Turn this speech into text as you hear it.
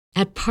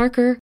At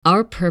Parker,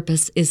 our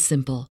purpose is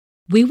simple.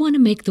 We want to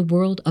make the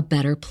world a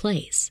better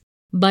place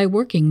by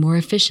working more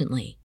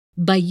efficiently,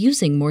 by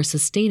using more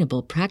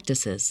sustainable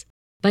practices,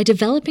 by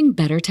developing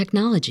better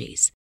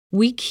technologies.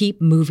 We keep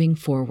moving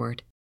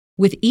forward.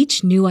 With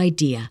each new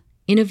idea,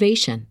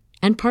 innovation,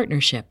 and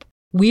partnership,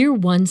 we're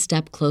one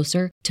step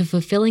closer to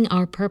fulfilling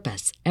our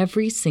purpose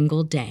every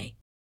single day.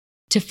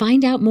 To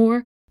find out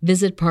more,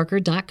 visit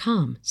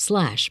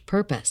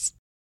parker.com/purpose.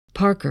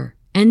 Parker,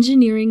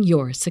 engineering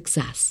your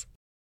success.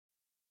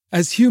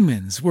 As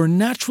humans, we're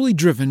naturally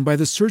driven by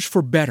the search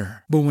for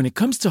better. But when it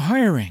comes to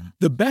hiring,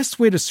 the best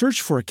way to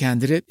search for a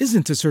candidate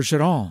isn't to search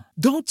at all.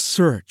 Don't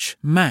search,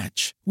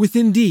 match with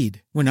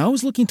Indeed. When I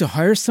was looking to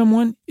hire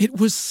someone, it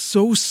was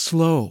so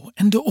slow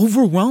and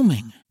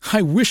overwhelming.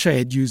 I wish I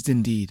had used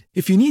Indeed.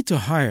 If you need to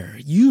hire,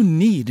 you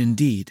need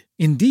Indeed.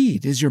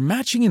 Indeed is your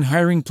matching and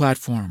hiring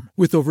platform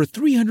with over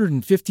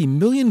 350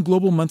 million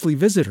global monthly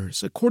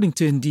visitors, according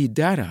to Indeed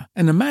data,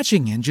 and a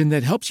matching engine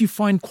that helps you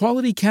find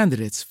quality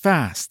candidates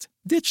fast.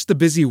 Ditch the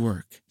busy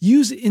work.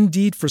 Use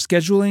Indeed for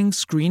scheduling,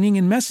 screening,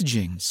 and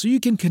messaging so you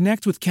can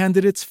connect with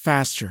candidates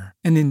faster.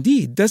 And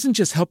Indeed doesn't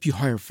just help you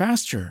hire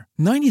faster.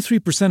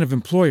 93% of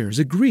employers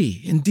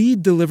agree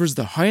Indeed delivers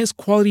the highest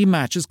quality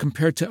matches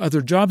compared to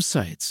other job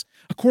sites,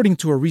 according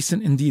to a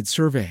recent Indeed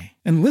survey.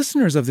 And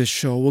listeners of this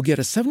show will get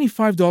a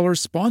 $75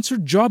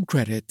 sponsored job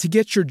credit to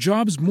get your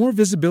jobs more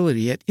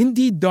visibility at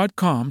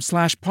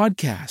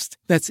Indeed.com/podcast.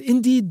 That's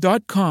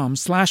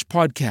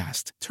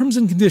Indeed.com/podcast. Terms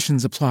and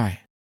conditions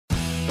apply.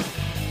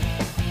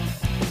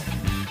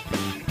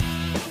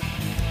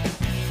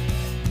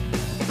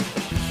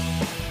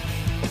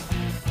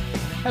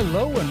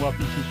 Hello and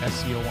welcome to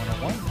SEO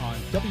 101 on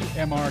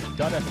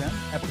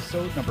WMR.FM,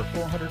 episode number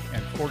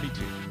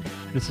 442.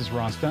 This is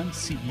Ross Dunn,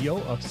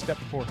 CEO of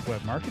Stepforth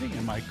Web Marketing,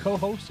 and my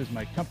co-host is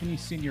my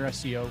company's senior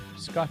SEO,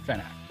 Scott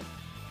Fennack.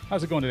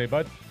 How's it going today,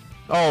 bud?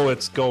 Oh,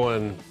 it's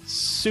going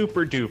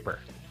super duper.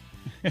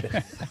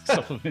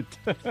 Excellent.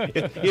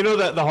 You know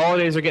that the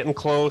holidays are getting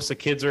close. The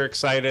kids are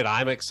excited.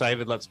 I'm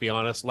excited. Let's be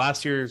honest.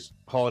 Last year's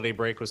holiday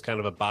break was kind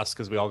of a bust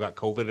because we all got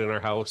COVID in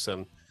our house,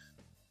 and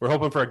we're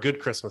hoping for a good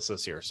Christmas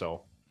this year.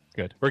 So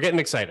good. We're getting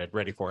excited,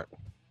 ready for it.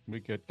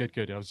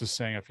 Good. I was just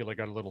saying, I feel like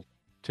I got a little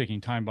ticking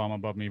time bomb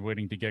above me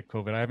waiting to get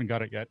COVID. I haven't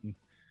got it yet. And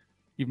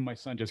even my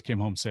son just came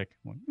home sick.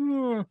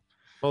 Well,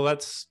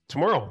 that's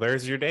tomorrow.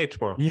 There's your day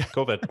tomorrow. Yeah.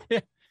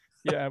 COVID.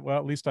 Yeah. Well,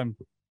 at least I'm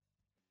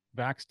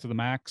vaxxed to the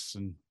max,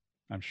 and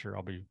I'm sure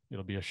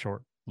it'll be a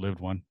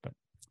short-lived one. But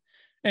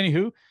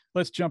anywho,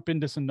 let's jump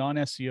into some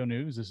non-SEO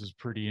news. This is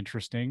pretty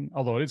interesting,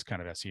 although it is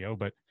kind of SEO,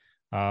 but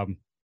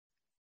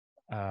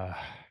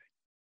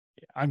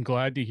I'm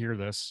glad to hear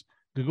this.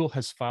 Google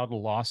has filed a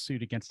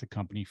lawsuit against the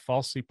company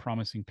falsely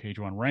promising page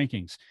one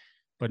rankings,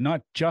 but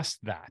not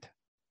just that.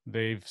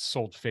 They've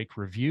sold fake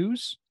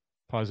reviews,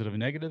 positive and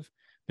negative.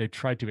 They've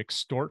tried to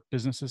extort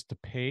businesses to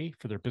pay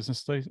for their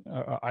business,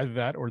 either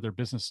that or their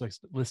business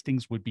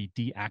listings would be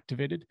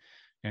deactivated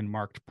and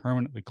marked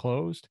permanently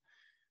closed,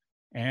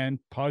 and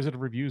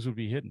positive reviews would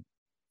be hidden.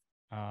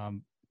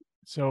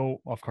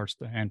 So, of course,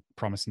 and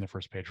promising the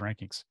first page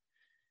rankings.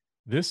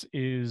 This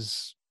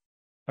is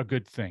a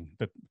good thing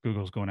that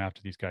Google's going after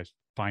these guys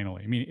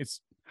finally. I mean,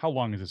 how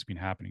long has this been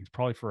happening? It's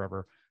probably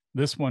forever.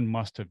 This one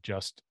must have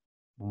just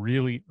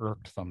really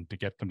irked them to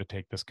get them to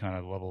take this kind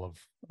of level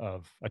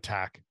of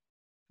attack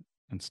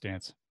and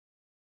stance.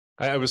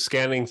 I was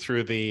scanning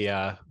through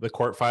the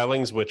court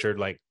filings, which are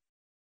like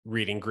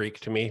reading Greek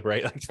to me,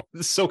 right? Like,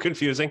 it's so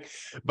confusing.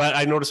 But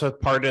I noticed a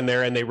part in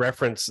there, and they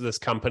reference this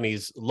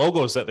company's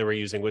logos that they were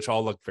using, which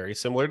all look very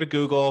similar to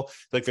Google.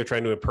 Like they're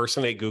trying to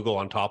impersonate Google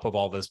on top of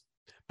all this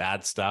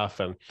bad stuff.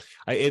 And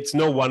it's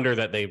no wonder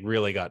that they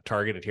really got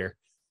targeted here.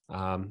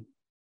 And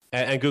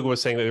Google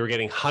was saying that they were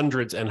getting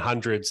hundreds and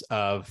hundreds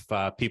of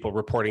people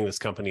reporting this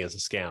company as a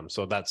scam.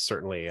 So that's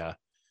certainly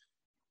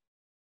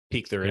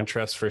piqued their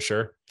interest for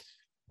sure.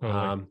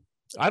 I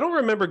don't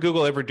remember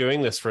Google ever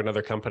doing this for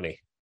another company,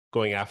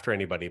 going after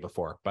anybody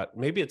before, but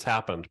maybe it's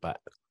happened.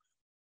 But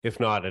if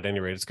not, at any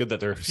rate, it's good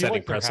that they're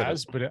setting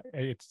precedent. But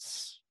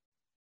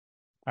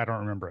I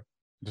don't remember it.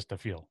 Just a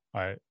feel.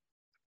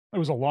 It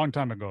was a long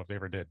time ago if they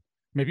ever did.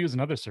 Maybe it was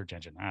another search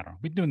engine. I don't know.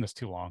 We've been doing this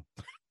too long.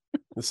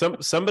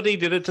 Somebody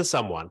did it to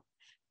someone.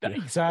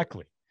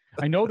 Exactly.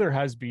 I know there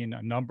has been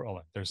a number.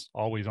 There's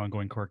always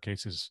ongoing court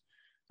cases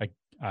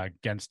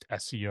against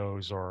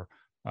SEOs or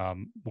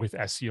with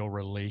SEO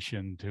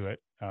relation to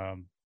it.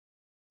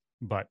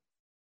 But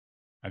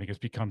I think it's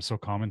become so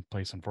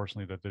commonplace,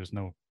 unfortunately, that there's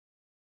no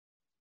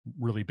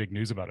really big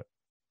news about it.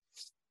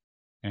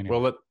 Anyway.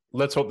 Well,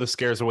 let's hope this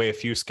scares away a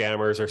few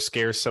scammers or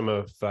scares some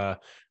of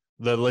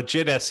the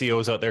legit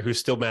SEOs out there who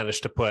still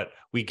manage to put,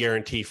 we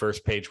guarantee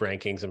first page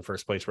rankings and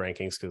first place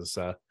rankings, because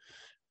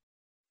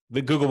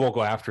the Google won't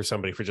go after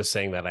somebody for just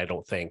saying that, I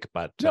don't think.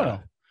 But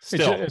no.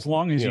 Still, as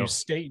long as you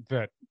state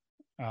that,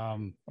 I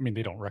mean,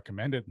 they don't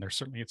recommend it, and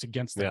it's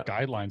against the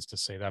guidelines to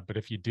say that. But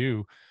if you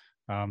do,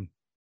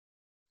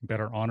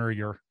 better honor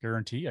your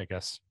guarantee, I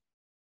guess.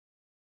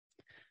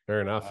 Fair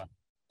enough.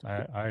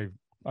 I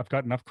I've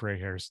got enough gray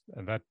hairs.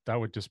 And that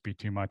would just be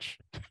too much.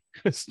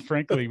 Because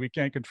frankly, we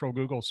can't control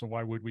Google. So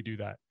why would we do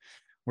that?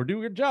 We're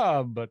doing a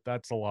job, but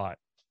that's a lot.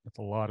 That's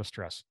a lot of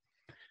stress.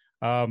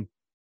 All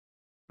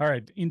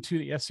right, into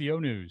the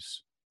SEO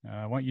news.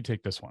 Why don't you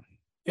take this one?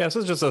 Yeah, this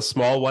is just a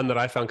small one that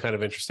I found kind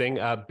of interesting.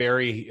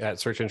 Barry at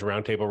Search Engine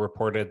Roundtable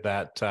reported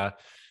that,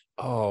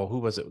 who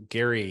was it?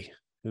 Gary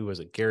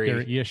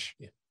Gary-ish.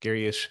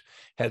 Gary-ish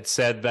had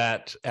said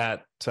that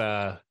at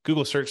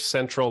Google Search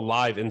Central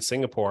Live in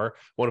Singapore,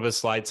 one of his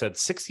slides said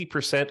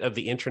 60% of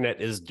the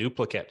internet is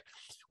duplicate,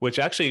 which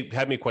actually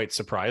had me quite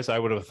surprised. I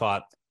would have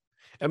thought,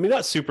 I mean,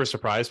 not super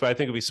surprised, but I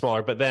think it'd be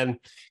smaller. But then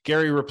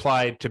Gary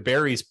replied to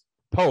Barry's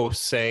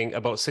post saying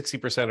about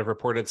 60% of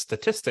reported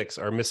statistics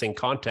are missing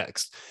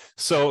context.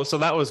 So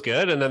that was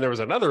good. And then there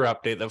was another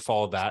update that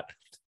followed that,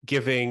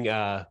 giving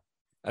a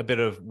bit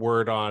of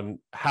word on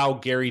how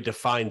Gary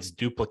defines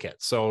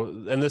duplicate. So,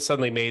 and this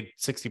suddenly made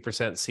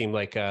 60% seem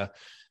like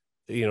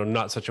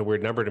not such a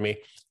weird number to me.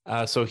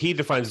 So he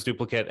defines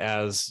duplicate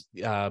as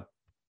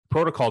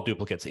protocol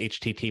duplicates,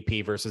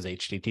 HTTP versus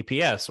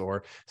HTTPS,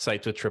 or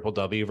sites with triple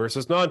W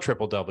versus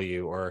non-triple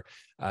W, or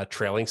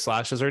trailing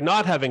slashes or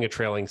not having a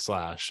trailing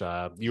slash,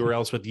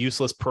 URLs with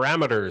useless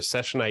parameters,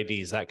 session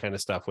IDs, that kind of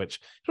stuff, which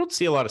I don't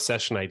see a lot of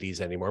session IDs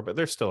anymore, but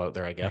they're still out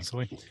there, I guess.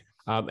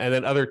 And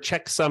then other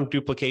checksum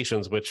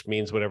duplications, which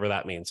means whatever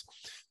that means.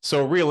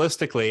 So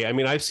realistically, I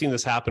mean, I've seen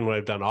this happen when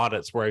I've done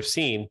audits where I've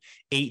seen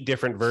 8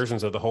 different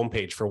versions of the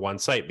homepage for one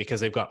site because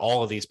they've got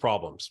all of these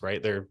problems,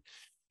 right?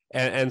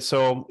 And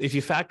so if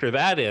you factor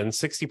that in,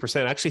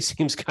 60% actually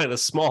seems kind of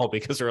small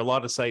because there are a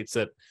lot of sites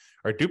that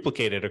are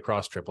duplicated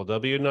across triple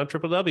W and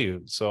non-triple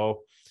W.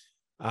 So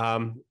I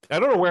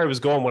don't know where I was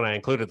going when I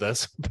included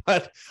this,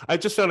 but I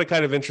just found it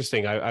kind of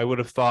interesting. I would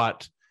have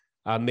thought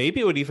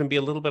maybe it would even be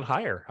a little bit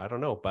higher. I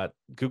don't know, but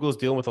Google's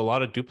dealing with a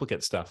lot of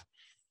duplicate stuff.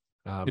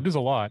 It is a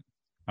lot,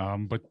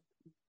 but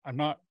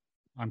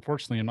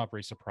unfortunately, I'm not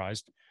very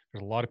surprised.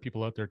 There's a lot of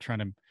people out there trying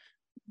to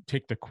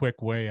take the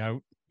quick way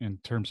out in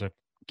terms of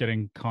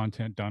getting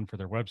content done for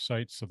their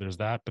website. So there's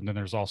that. But then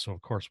there's also,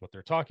 of course, what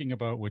they're talking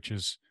about, which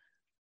is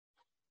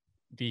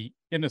the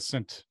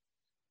innocent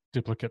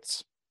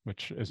duplicates,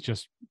 which is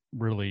just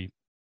really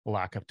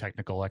lack of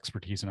technical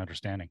expertise and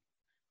understanding.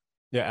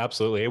 Yeah,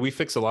 absolutely. We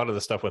fix a lot of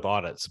the stuff with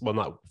audits. Well,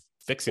 not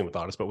fixing with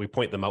audits, but we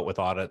point them out with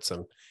audits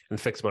and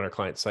fix them on our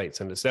client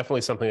sites. And it's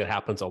definitely something that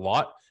happens a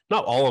lot.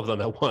 Not all of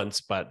them at once,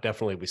 but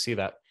definitely we see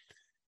that.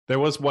 There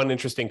was one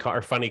interesting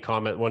or funny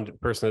comment. One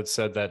person had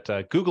said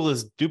that Google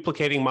is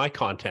duplicating my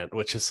content,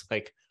 which is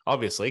like,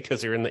 obviously,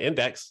 because you're in the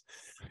index.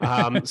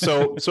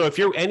 So if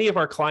you're any of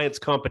our clients'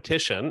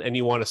 competition and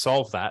you want to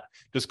solve that,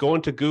 just go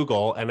into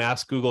Google and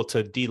ask Google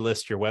to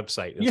delist your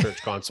website in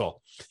Search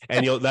Console,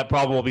 and that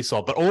problem will be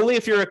solved. But only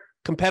if you're a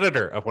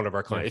competitor of one of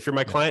our clients. If you're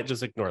my client,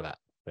 just ignore that.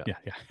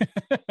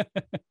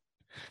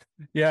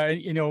 Yeah.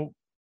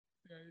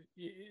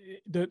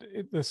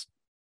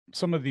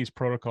 Some of these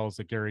protocols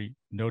that Gary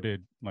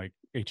noted, like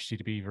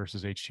HTTP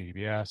versus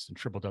HTTPS and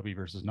triple W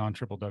versus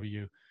non-triple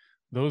W,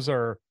 those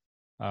are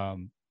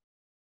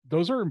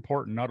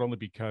important not only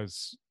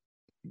because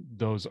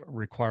those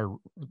require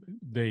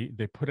they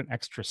put an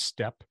extra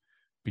step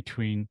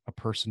between a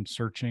person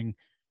searching,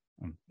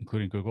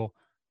 including Google,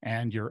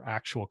 and your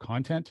actual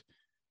content,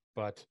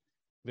 but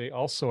they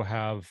also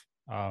have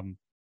a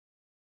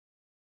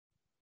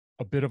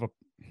bit of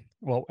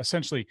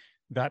essentially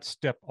that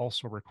step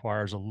also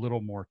requires a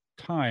little more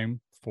time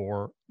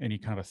for any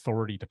kind of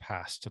authority to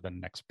pass to the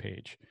next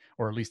page,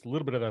 or at least a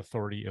little bit of the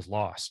authority is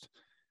lost.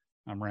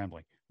 I'm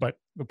rambling, but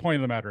the point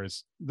of the matter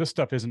is this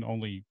stuff isn't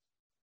only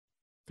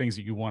things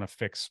that you want to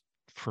fix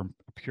from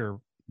a pure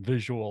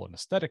visual and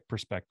aesthetic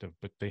perspective,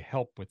 but they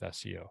help with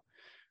SEO.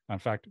 In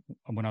fact,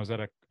 when I was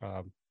at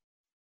a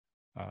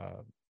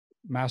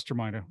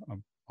mastermind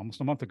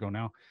almost a month ago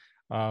now,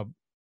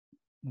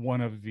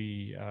 one of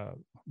the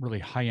really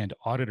high-end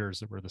auditors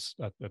that were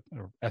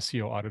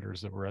SEO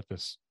auditors that were at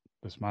this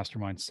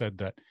mastermind said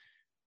that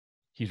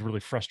he's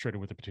really frustrated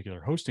with a particular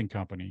hosting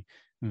company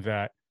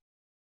that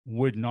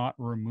would not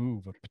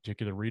remove a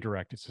particular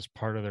redirect. It's just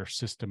part of their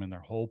system and their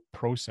whole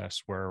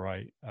process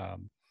where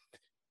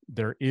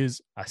there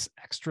is an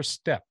extra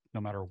step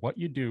no matter what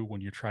you do when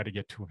you try to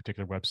get to a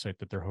particular website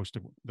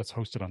that's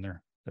hosted on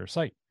their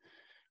site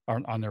or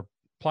on their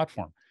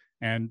platform.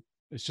 And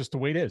it's just the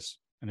way it is.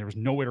 And there was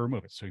no way to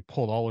remove it. So he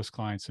pulled all his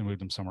clients and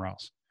moved them somewhere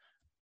else.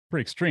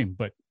 Pretty extreme,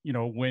 but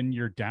when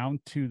you're down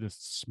to the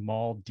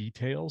small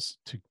details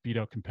to beat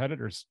out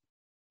competitors,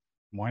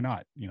 why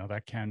not?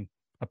 That can,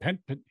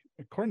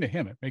 according to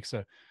him, it makes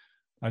a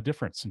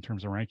difference in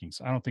terms of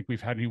rankings. I don't think we've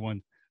had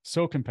anyone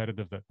so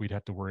competitive that we'd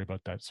have to worry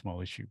about that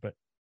small issue, but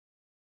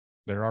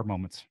there are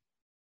moments.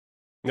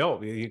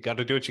 No, you got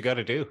to do what you got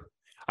to do.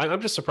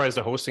 I'm just surprised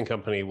a hosting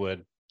company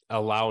would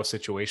allow a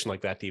situation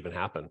like that to even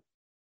happen.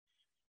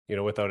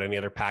 Without any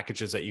other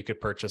packages that you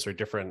could purchase or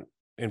different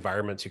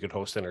environments you could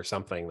host in or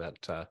something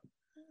that.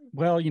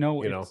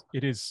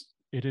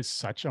 It is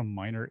such a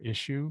minor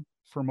issue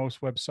for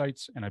most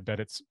websites, and I bet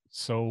it's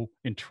so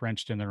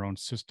entrenched in their own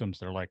systems.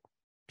 They're like,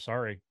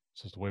 sorry,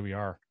 this is the way we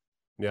are.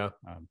 Yeah.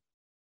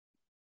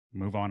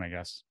 Move on, I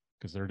guess,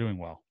 because they're doing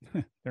well.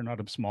 They're not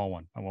a small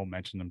one. I won't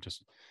mention them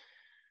just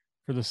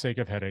for the sake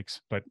of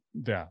headaches, but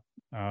yeah,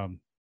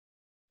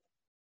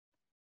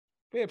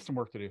 they have some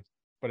work to do,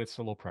 but it's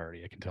a low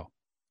priority, I can tell.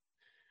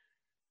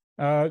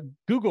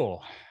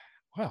 Google.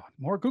 Wow,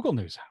 more Google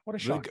news. What a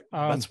shock.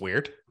 That's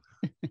weird.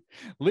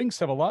 Links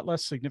have a lot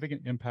less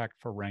significant impact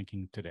for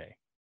ranking today.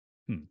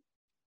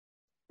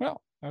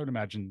 Well, I would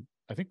imagine,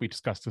 I think we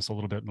discussed this a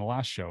little bit in the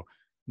last show,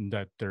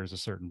 that there's a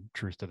certain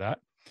truth to that.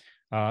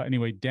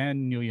 Anyway,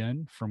 Dan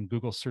Nguyen from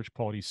Google Search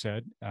Quality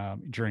said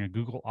during a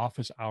Google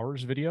Office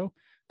Hours video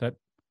that,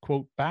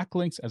 quote,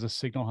 backlinks as a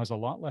signal has a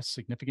lot less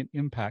significant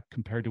impact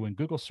compared to when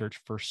Google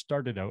Search first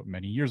started out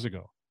many years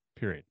ago,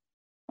 period,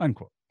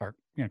 unquote, or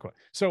unquote.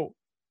 So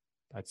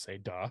I'd say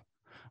duh.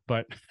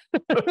 But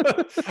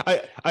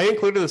I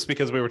included this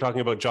because we were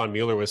talking about John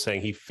Mueller was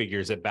saying he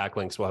figures that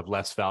backlinks will have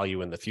less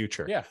value in the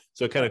future. Yeah.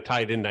 So it kind of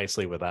tied in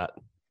nicely with that.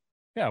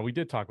 Yeah, we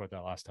did talk about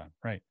that last time.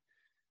 Right.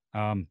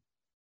 And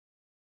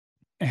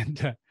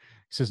he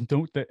says,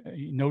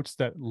 he notes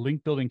that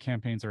link building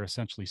campaigns are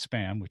essentially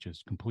spam, which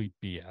is complete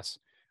BS.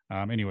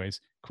 Anyways,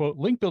 quote,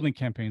 link building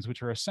campaigns,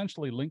 which are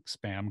essentially link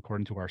spam,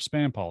 according to our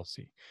spam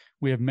policy.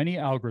 We have many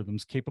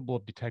algorithms capable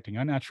of detecting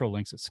unnatural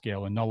links at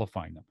scale and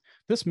nullifying them.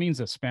 This means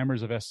that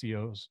spammers of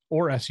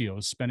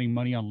SEOs spending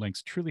money on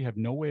links truly have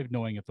no way of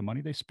knowing if the money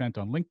they spent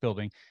on link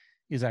building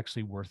is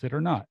actually worth it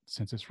or not,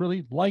 since it's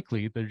really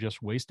likely they're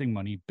just wasting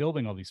money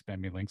building all these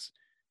spammy links.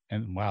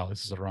 And wow,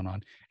 this is a run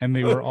on. And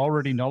they were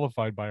already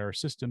nullified by our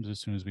systems as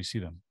soon as we see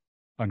them,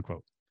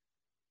 unquote.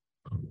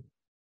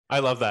 I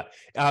love that.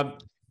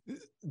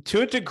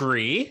 To a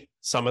degree,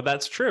 some of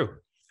that's true.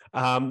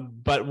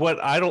 But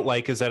what I don't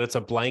like is that it's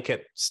a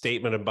blanket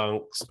statement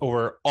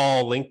over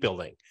all link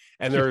building.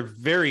 And there are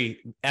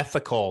very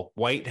ethical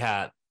white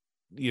hat,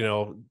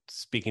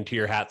 speaking to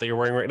your hat that you're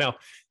wearing right now,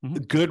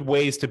 good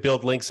ways to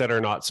build links that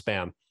are not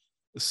spam.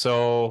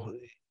 So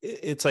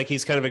it's like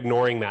he's kind of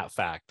ignoring that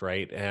fact,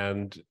 right?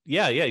 And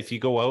yeah, if you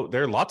go out,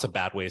 there are lots of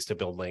bad ways to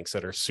build links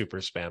that are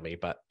super spammy.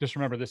 But just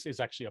remember, this is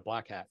actually a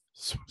black hat.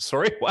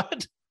 Sorry,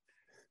 what?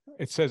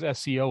 It says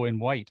SEO in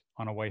white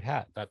on a white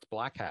hat. That's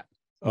black hat.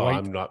 White,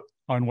 I'm not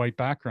on white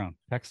background.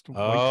 Text.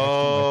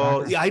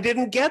 Oh, yeah, I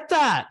didn't get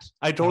that.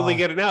 I totally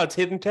get it now. It's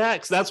hidden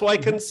text. That's why I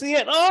couldn't see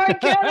it. Oh, I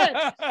get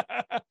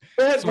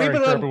it. Sorry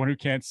for everyone who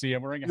can't see.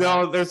 I'm wearing a hat.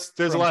 No, there's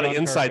a lot of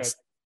insides.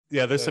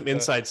 Yeah, there's some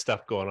inside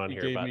stuff going on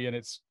here. Gave me, and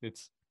it's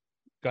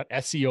got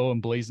SEO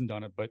emblazoned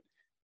on it, but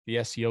the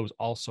SEO is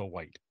also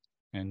white.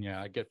 And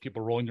yeah, I get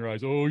people rolling their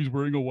eyes. Oh, he's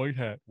wearing a white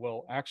hat.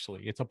 Well,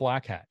 actually, it's a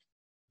black hat.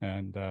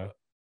 And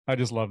I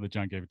just love that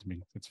John gave it to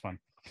me. It's fun.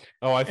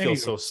 Oh, I feel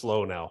so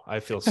slow now. I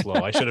feel slow.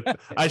 I should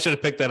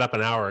have picked that up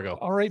an hour ago.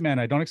 All right, man.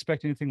 I don't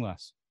expect anything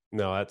less.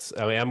 No,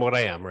 I am what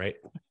I am, right?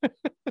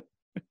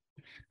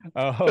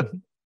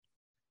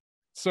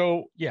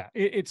 So yeah,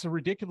 it's a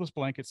ridiculous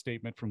blanket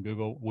statement from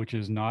Google, which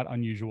is not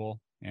unusual.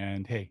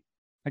 And hey,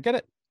 I get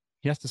it.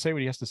 He has to say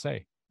what he has to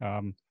say.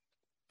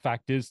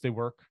 Fact is, they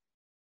work.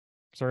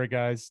 Sorry,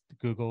 guys,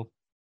 Google,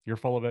 you're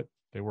full of it.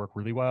 They work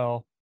really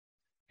well.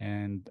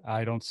 And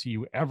I don't see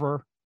you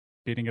ever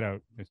beating it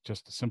out. It's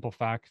just a simple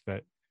fact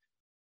that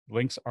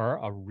links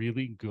are a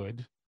really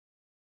good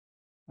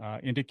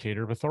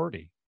indicator of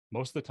authority.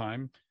 Most of the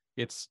time,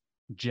 it's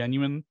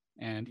genuine.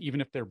 And even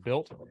if they're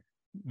built,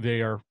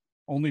 they are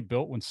only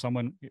built when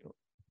someone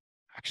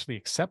actually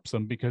accepts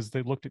them because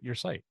they looked at your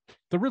site.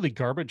 The really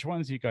garbage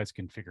ones, you guys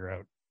can figure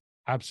out.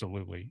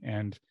 Absolutely.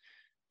 And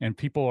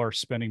people are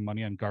spending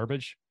money on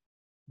garbage.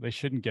 They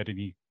shouldn't get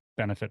any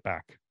benefit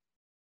back.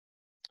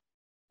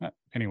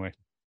 Anyway,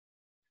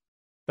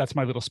 that's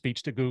my little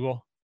speech to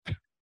Google.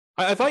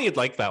 I thought you'd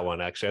like that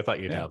one, actually. I thought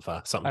you'd have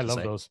something to say. I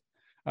love those.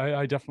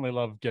 I definitely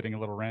love getting a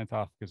little rant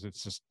off because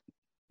it's just,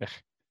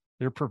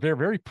 they're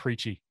very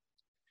preachy.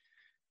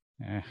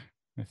 I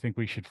think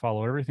we should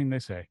follow everything they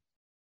say.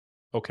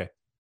 Okay.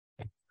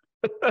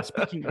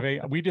 Speaking of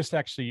AI,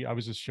 I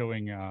was just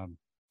showing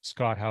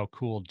Scott how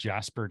cool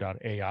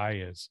Jasper.ai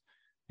is.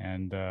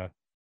 And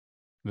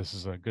this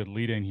is a good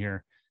lead in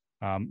here.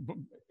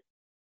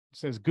 It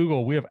says,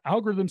 Google, we have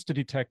algorithms to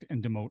detect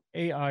and demote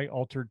AI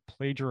altered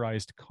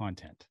plagiarized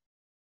content,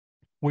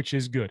 which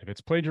is good. If it's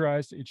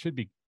plagiarized, it should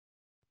be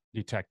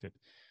detected.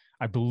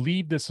 I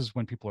believe this is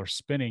when people are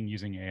spinning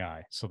using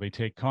AI. So they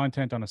take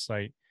content on a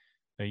site,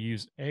 they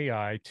use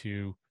AI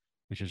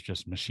which is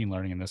just machine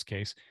learning in this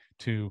case,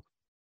 to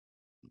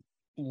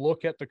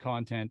look at the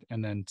content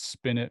and then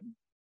spin it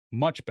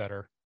much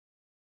better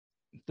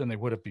than they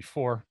would have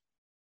before.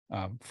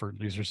 For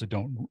listeners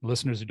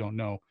who don't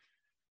know,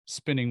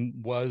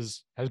 spinning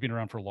has been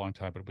around for a long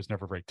time, but it was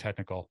never very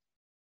technical.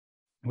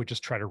 It would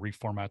just try to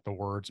reformat the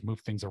words,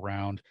 move things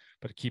around,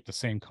 but keep the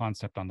same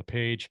concept on the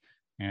page.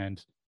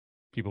 And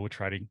people would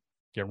try to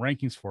get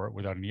rankings for it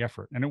without any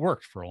effort. And it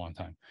worked for a long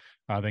time.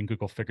 Then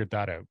Google figured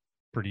that out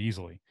pretty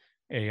easily.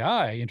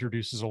 AI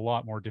introduces a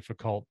lot more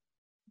difficult,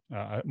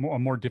 a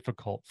more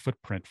difficult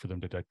footprint for them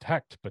to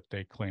detect, but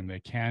they claim they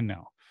can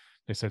now.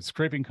 They said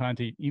scraping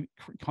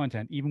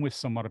content, even with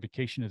some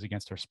modification, is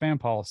against our spam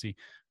policy.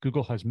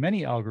 Google has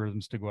many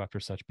algorithms to go after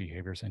such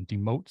behaviors and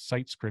demote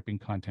site scraping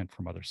content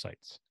from other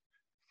sites.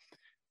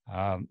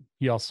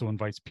 He also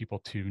invites people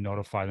to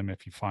notify them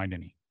if you find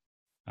any,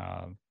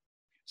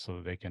 so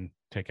that they can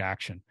take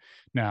action.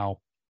 Now,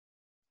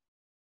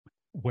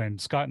 when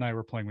Scott and I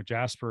were playing with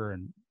Jasper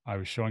and I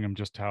was showing him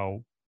just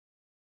how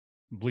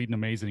bleeding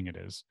amazing it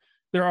is,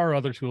 there are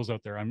other tools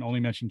out there. I'm only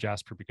mentioning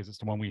Jasper because it's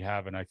the one we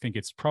have, and I think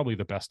it's probably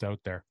the best out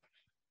there.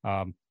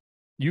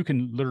 You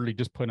can literally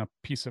just put a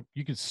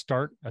you can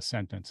start a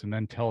sentence and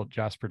then tell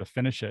Jasper to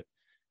finish it,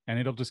 and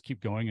it'll just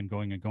keep going and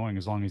going and going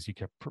as long as you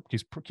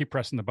keep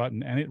pressing the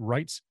button, and it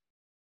writes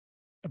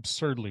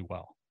absurdly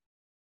well.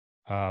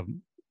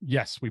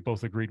 Yes, we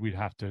both agreed we'd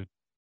have to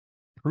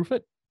proof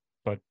it,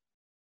 but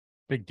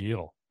big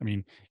deal. I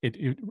mean,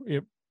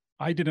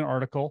 I did an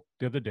article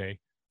the other day.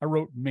 I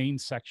wrote main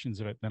sections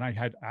of it. Then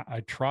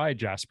I tried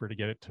Jasper to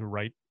get it to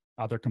write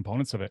other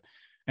components of it,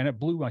 and it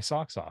blew my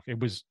socks off. It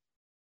was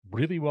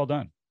really well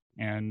done.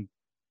 And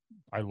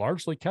I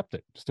largely kept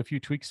it, just a few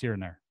tweaks here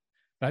and there.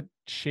 That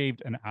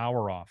shaved an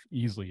hour off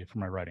easily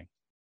from my writing.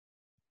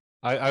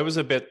 I was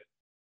a bit,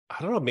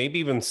 I don't know, maybe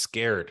even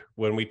scared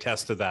when we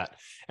tested that.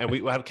 And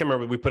I can't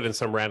remember, we put in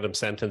some random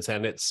sentence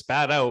and it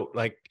spat out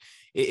like,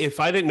 if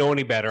I didn't know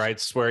any better, I'd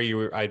swear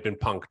I'd been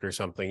punked or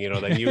something,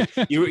 that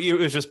you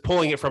was just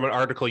pulling it from an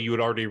article you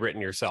had already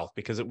written yourself,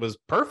 because it was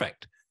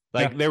perfect.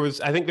 Like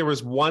I think there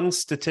was one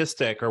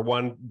statistic or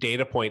one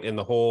data point in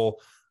the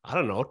whole, I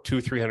don't know,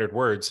 200-300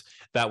 words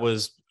that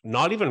was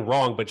not even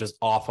wrong, but just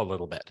off a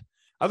little bit.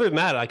 Other than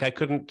that, like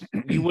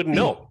you wouldn't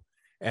know.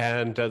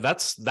 And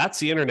that's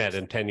the internet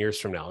in 10 years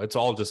from now. It's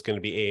all just going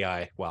to be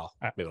AI. Well,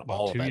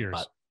 all of 2 it,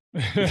 years.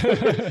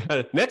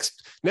 But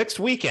next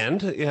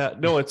weekend,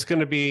 it's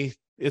going to be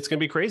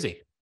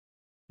crazy.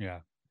 Yeah.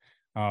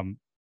 And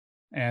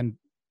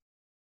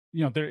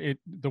the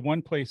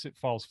one place it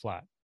falls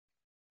flat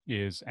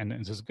is, and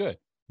this is good,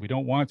 we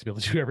don't want it to be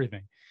able to do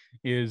everything,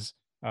 is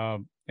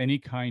any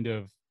kind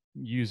of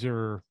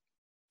user,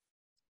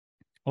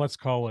 let's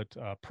call it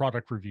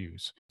product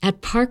reviews.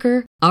 At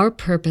Parker, our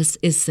purpose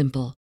is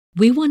simple.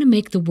 We want to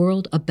make the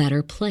world a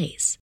better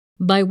place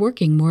by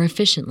working more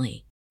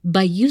efficiently,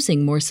 by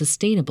using more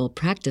sustainable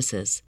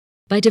practices,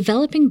 by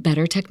developing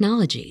better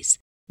technologies.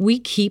 We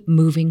keep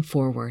moving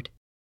forward.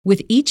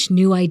 With each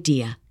new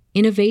idea,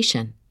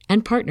 innovation,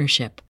 and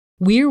partnership,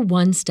 we're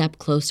one step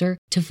closer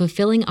to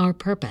fulfilling our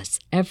purpose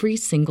every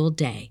single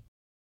day.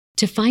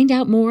 To find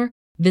out more,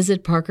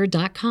 visit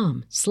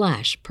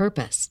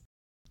parker.com/purpose.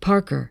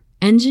 Parker,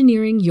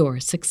 engineering your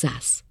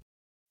success.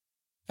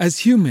 As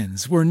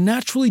humans, we're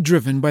naturally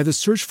driven by the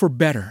search for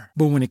better.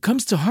 But when it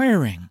comes to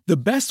hiring, the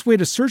best way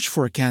to search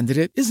for a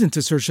candidate isn't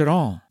to search at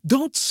all.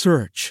 Don't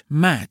search,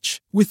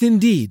 match with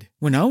Indeed.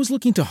 When I was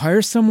looking to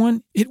hire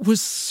someone, it was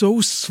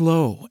so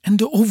slow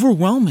and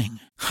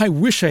overwhelming. I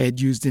wish I had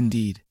used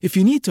Indeed. If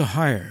you need to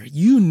hire,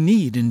 you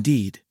need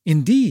Indeed.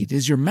 Indeed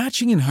is your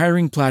matching and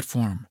hiring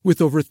platform with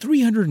over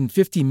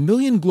 350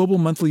 million global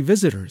monthly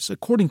visitors,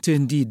 according to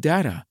Indeed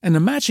data, and a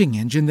matching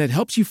engine that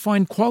helps you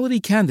find quality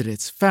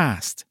candidates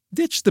fast.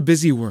 Ditch the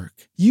busy work.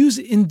 Use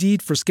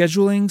Indeed for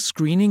scheduling,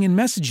 screening, and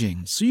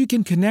messaging so you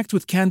can connect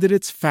with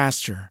candidates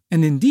faster.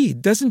 And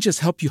Indeed doesn't just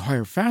help you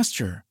hire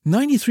faster.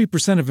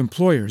 93% of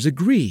employers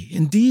agree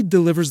Indeed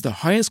delivers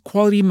the highest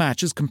quality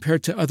matches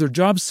compared to other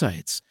job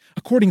sites,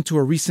 according to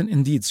a recent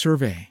Indeed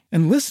survey.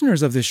 And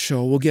listeners of this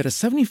show will get a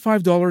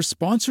 $75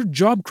 sponsored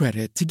job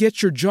credit to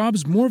get your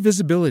jobs more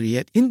visibility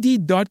at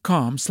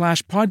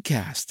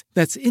Indeed.com/podcast.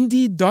 That's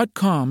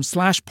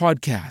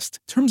Indeed.com/podcast.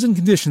 Terms and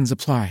conditions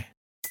apply.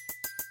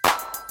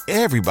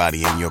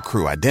 Everybody in your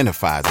crew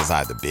identifies as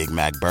either Big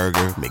Mac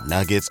Burger,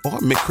 McNuggets, or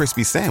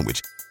McCrispy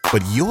Sandwich.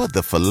 But you're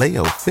the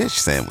Filet-O-Fish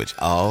Sandwich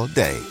all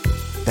day.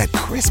 That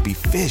crispy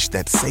fish,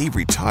 that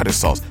savory tartar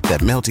sauce, that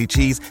melty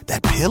cheese,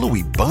 that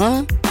pillowy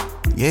bun.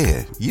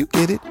 Yeah, you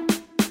get it.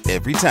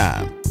 Every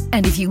time.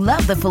 And if you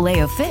love the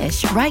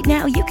Filet-O-Fish, right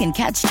now you can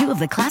catch two of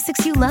the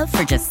classics you love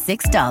for just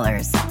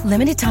 $6.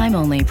 Limited time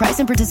only. Price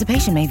and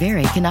participation may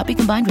vary. Cannot be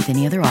combined with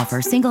any other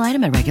offer. Single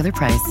item at regular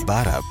price.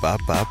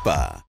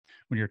 Ba-da-ba-ba-ba.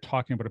 When you're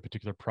talking about a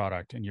particular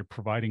product and you're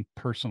providing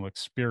personal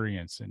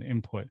experience and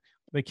input,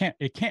 it can't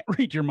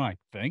read your mind.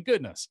 Thank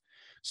goodness.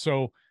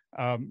 So,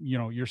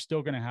 you're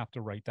still going to have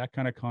to write that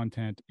kind of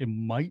content. It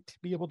might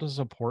be able to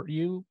support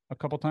you a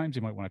couple times.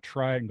 You might want to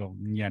try it and go,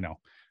 no,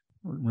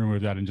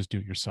 remove that and just do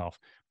it yourself.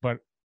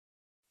 But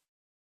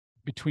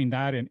between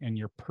that and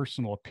your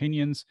personal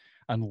opinions,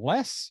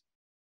 unless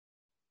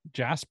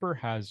Jasper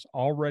has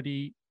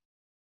already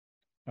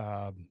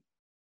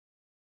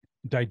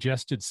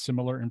digested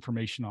similar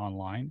information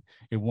online,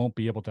 it won't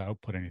be able to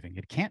output anything.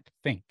 It can't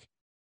think.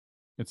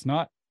 It's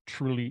not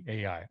truly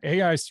AI.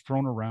 AI is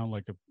thrown around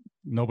like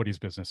nobody's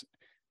business.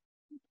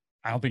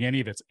 I don't think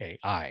any of it's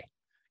AI.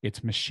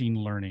 It's machine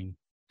learning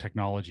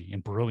technology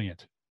and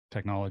brilliant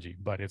technology,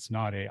 but it's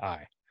not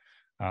AI.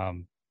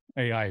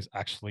 AI is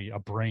actually a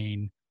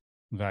brain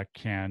that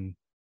can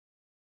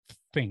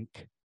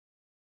think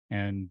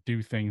and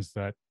do things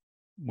that,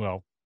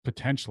 well,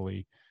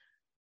 potentially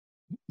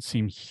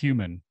seem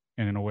human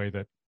and in a way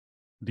that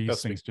these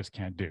That's things just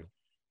can't do.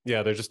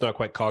 Yeah, they're just not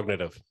quite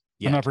cognitive.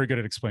 I'm not very good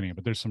at explaining it,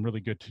 but there's some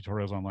really good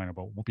tutorials online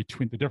about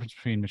between the difference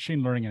between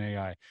machine learning and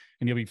AI,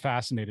 and you'll be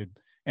fascinated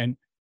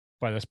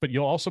by this. But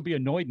you'll also be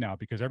annoyed now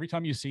because every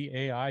time you see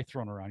AI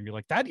thrown around, you're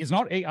like, "That is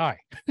not AI."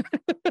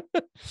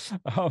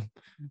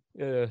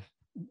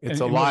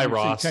 It's a lie,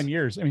 Ross. 10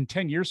 years. I mean,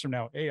 10 years from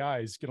now, AI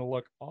is going to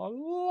look a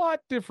lot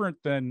different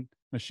than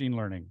machine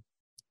learning.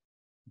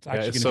 It's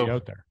actually going to be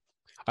out there.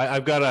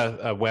 I've got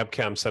a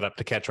webcam set up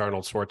to catch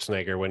Arnold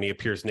Schwarzenegger when he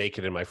appears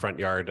naked in my front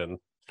yard. And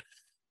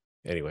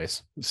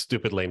anyways,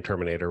 stupid lame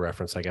Terminator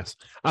reference, I guess.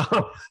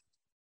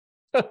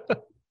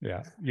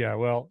 Yeah.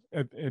 Well,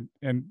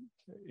 and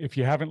if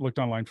you haven't looked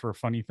online for a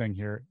funny thing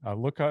here,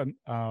 look on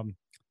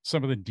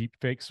some of the deep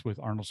fakes with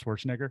Arnold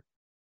Schwarzenegger.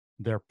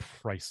 They're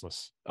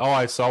priceless. Oh,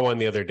 I saw one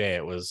the other day.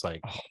 It was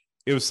like,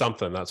 it was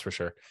something, that's for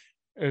sure.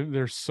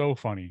 They're so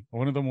funny.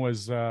 One of them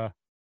was it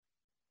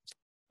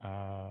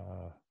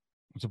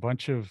was a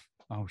bunch of,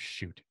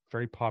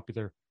 very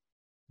popular,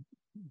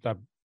 that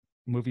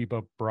movie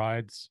about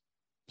brides.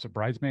 Was it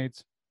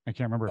Bridesmaids? I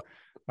can't remember.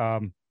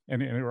 And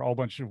there were all a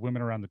bunch of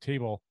women around the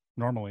table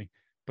normally,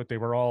 but they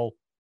were all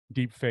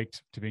deep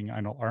faked to being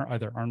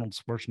either Arnold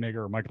Schwarzenegger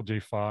or Michael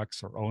J.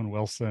 Fox or Owen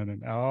Wilson.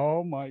 And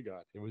oh my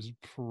God, it was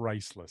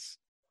priceless.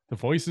 The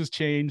voices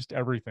changed,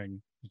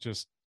 everything.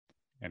 Just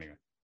anyway.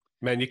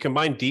 Man, you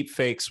combine deep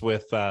fakes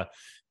with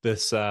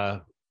this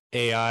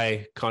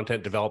AI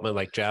content development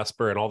like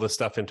Jasper and all this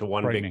stuff into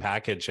one big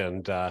package.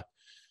 And how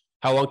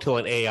long till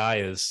an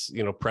AI is,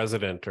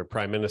 president or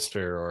prime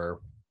minister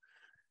or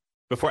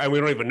before, and we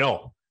don't even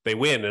know. They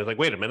win. And it's like,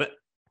 wait a minute.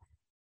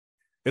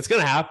 It's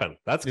going to happen.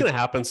 That's going to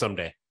happen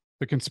someday.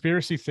 The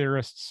conspiracy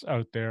theorists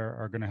out there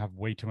are going to have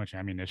way too much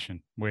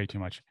ammunition, way too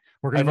much.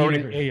 We're going to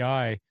need an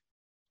AI,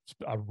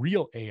 a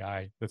real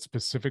AI that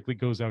specifically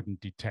goes out and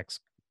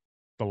detects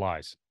the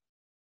lies.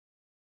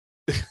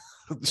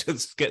 It's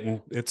just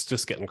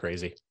getting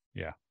crazy.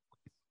 Yeah.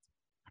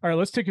 All right,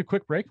 let's take a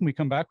quick break. When we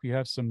come back, we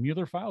have some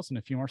Mueller files and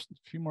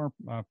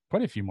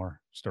quite a few more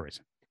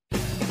stories.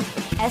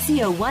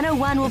 SEO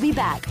 101 will be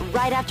back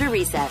right after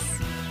recess.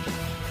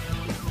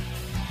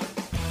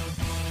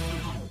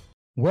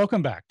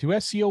 Welcome back to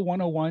SEO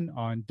 101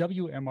 on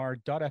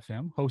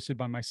WMR.FM, hosted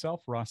by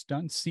myself, Ross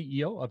Dunn,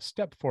 CEO of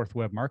Stepforth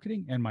Web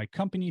Marketing, and my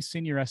company's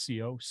senior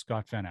SEO,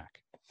 Scott Van Ack.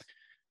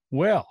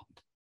 Well,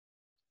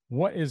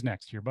 what is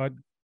next here, bud?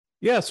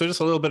 Yeah, so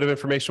just a little bit of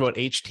information about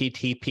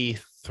HTTP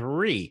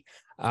 3.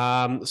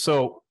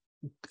 So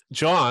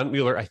John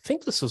Mueller, I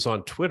think this was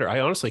on Twitter. I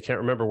honestly can't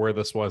remember where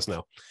this was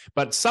now,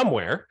 but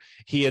somewhere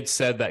he had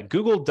said that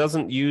Google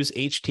doesn't use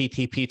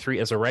HTTP 3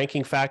 as a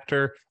ranking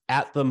factor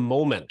at the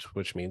moment,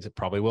 which means it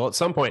probably will at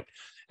some point.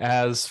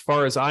 As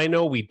far as I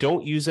know, we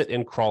don't use it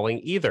in crawling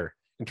either.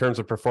 In terms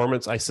of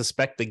performance, I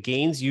suspect the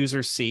gains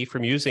users see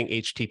from using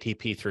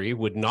HTTP 3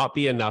 would not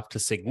be enough to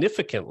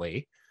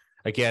significantly,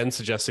 again,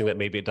 suggesting that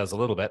maybe it does a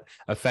little bit,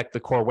 affect the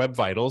core web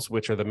vitals,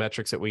 which are the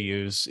metrics that we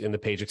use in the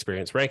page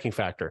experience ranking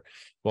factor.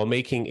 While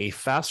making a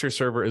faster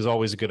server is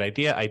always a good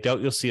idea, I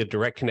doubt you'll see a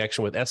direct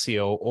connection with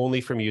SEO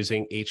only from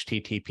using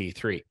HTTP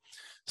 3.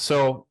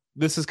 So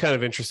this is kind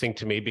of interesting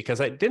to me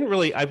because I've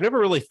never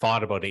really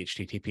thought about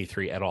HTTP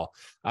 3 at all.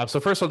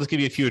 So first, I'll just give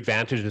you a few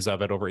advantages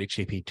of it over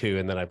HTTP 2,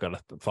 and then I've got a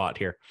thought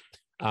here.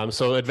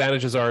 So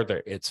advantages are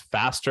that it's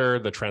faster,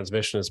 the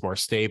transmission is more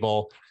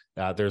stable,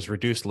 there's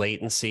reduced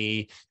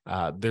latency,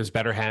 there's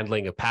better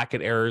handling of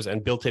packet errors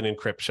and built-in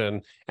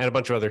encryption, and a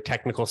bunch of other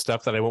technical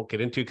stuff that I won't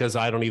get into because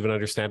I don't even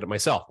understand it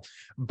myself.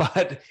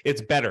 But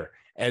it's better.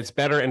 It's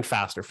better and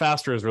faster.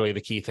 Faster is really the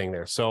key thing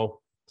there.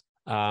 So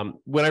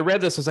when I read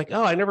this, I was like,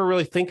 oh, I never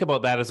really think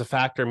about that as a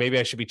factor. Maybe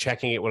I should be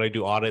checking it when I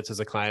do audits as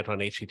a client on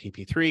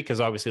HTTP 3,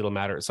 because obviously it'll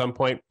matter at some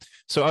point.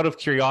 So out of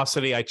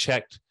curiosity, I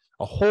checked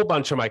a whole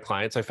bunch of my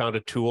clients. I found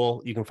a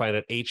tool you can find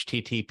at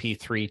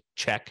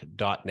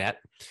http3check.net.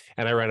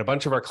 And I ran a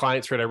bunch of our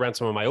clients through it. I ran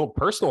some of my own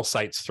personal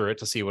sites through it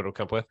to see what it would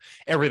come up with.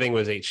 Everything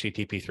was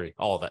HTTP 3,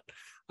 all of it.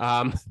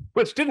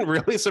 Which didn't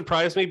really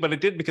surprise me, but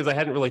it did because I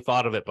hadn't really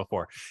thought of it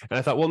before. And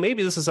I thought, well,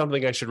 maybe this is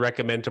something I should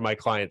recommend to my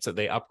clients that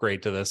they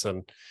upgrade to this.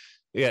 And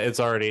yeah, it's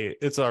already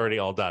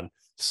all done.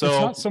 So it's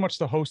not so much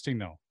the hosting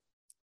though.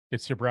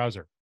 It's your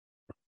browser.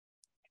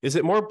 Is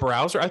it more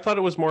browser? I thought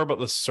it was more about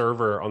the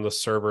server on the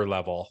server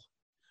level.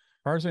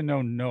 As far as I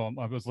know, no.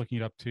 I was looking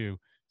it up too.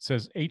 It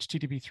says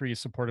HTTP 3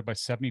 is supported by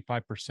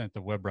 75%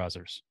 of web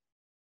browsers.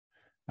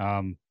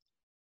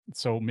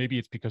 So maybe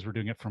it's because we're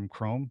doing it from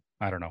Chrome.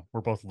 I don't know. We're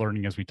both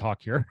learning as we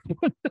talk here.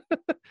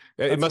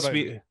 It must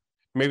be,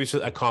 maybe it's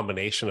a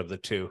combination of the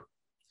two.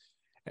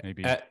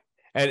 Maybe. At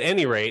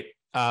any rate,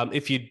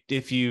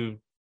 if you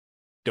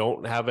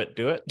don't have it,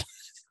 do it.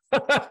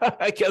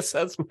 I guess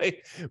that's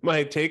my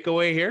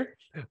takeaway here.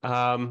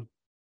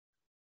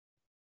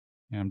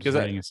 Yeah, I'm just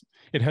reading it.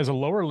 It has a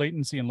lower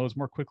latency and loads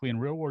more quickly in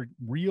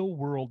real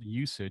world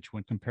usage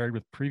when compared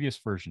with previous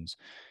versions.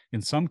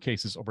 In some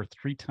cases, over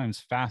 3 times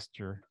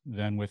faster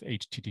than with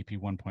HTTP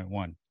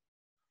 1.1.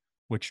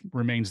 which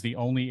remains the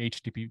only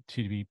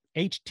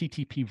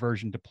HTTP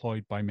version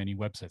deployed by many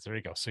websites. There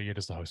you go. So it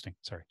is the hosting.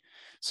 Sorry.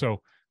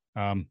 So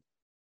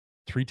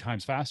 3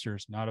 times faster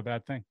is not a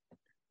bad thing.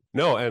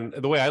 No, and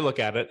the way I look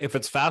at it, if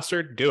it's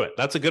faster, do it.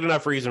 That's a good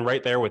enough reason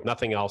right there with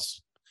nothing else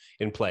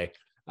in play.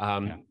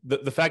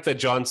 The fact that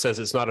John says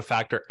it's not a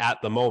factor at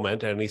the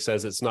moment, and he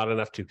says it's not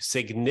enough to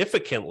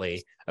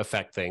significantly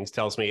affect things,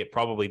 tells me it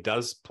probably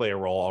does play a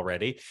role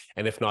already.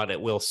 And if not,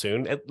 it will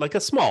soon, like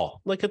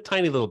a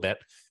tiny little bit,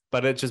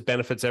 but it just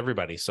benefits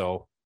everybody.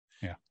 So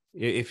yeah,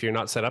 if you're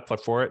not set up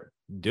for it,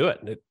 do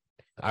it.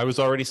 I was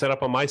already set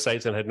up on my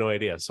sites and had no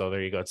idea. So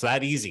there you go. It's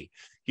that easy.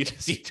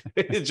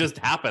 It just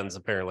happens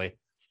apparently.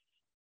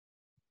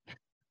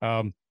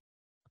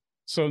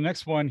 So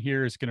next one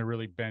here is going to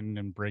really bend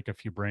and break a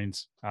few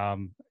brains.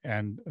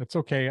 And it's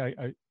okay.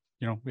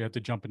 We have to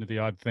jump into the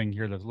odd thing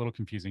here that's a little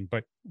confusing,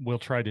 but we'll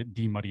try to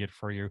demuddy it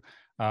for you.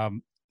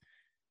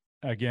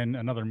 Again,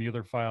 another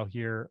Mueller file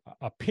here.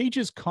 A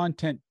page's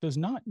content does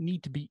not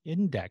need to be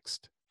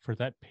indexed for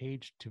that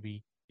page to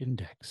be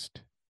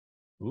indexed.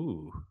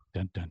 Ooh.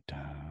 Dun, dun,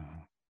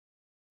 dun.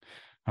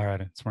 All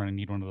right. It's where I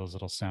need one of those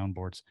little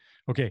soundboards.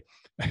 Okay.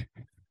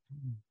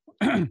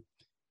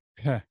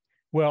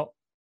 Well,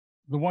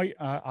 the way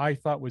I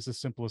thought was the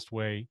simplest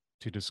way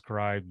to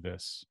describe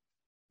this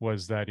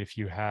was that if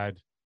you had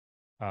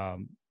a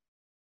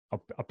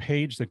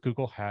page that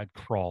Google had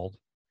crawled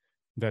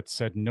that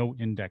said no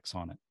index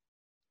on it,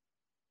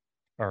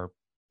 or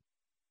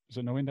is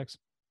it no index?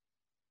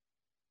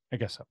 I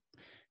guess so.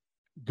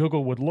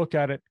 Google would look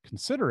at it,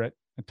 consider it,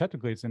 and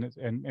technically it's in it,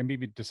 and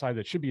maybe decide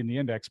that it should be in the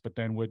index, but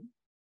then would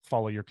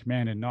follow your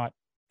command and not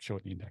show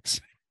it in the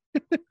index.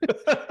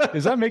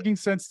 Is that making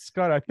sense,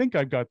 Scott? I think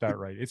I've got that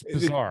right. It's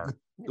bizarre.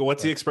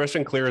 What's the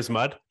expression? Clear as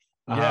mud?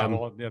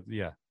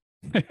 Yeah.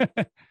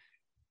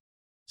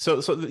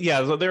 So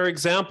there are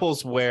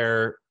examples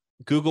where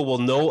Google will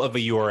know of a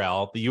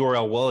URL, the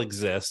URL will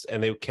exist,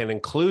 and they can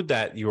include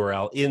that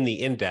URL in the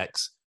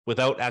index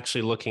without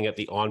actually looking at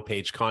the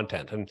on-page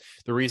content. And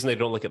the reason they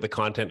don't look at the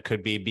content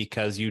could be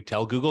because you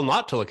tell Google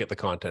not to look at the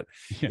content.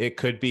 Yeah. It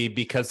could be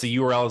because the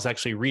URL is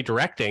actually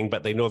redirecting,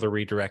 but they know the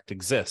redirect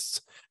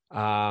exists.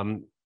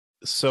 And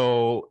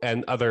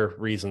other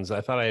reasons.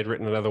 I thought I had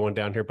written another one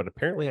down here, but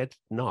apparently I did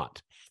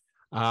not.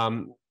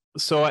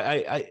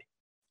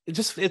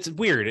 It's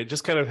weird. It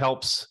just kind of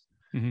helps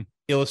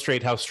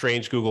illustrate how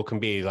strange Google can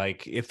be.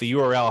 Like if the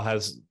URL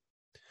has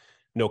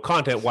no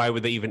content, why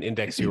would they even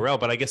index the URL?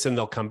 But I guess then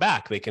they'll come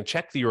back. They can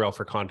check the URL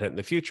for content in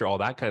the future, all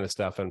that kind of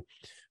stuff. And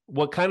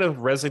what kind of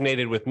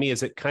resonated with me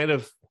is it kind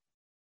of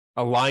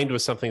aligned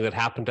with something that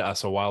happened to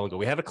us a while ago.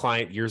 We had a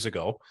client years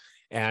ago,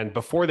 and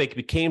before they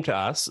came to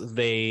us,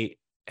 they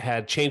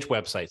had changed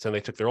websites, and they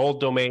took their old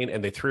domain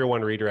and they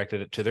 301 redirected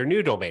it to their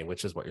new domain,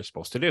 which is what you're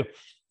supposed to do.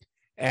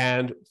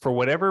 And for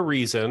whatever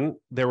reason,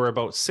 there were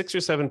about 6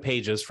 or 7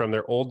 pages from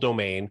their old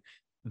domain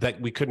that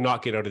we could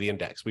not get out of the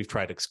index. We've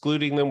tried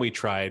excluding them. We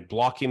tried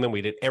blocking them.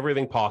 We did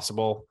everything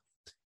possible.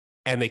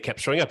 And they kept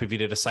showing up. If you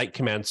did a site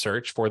command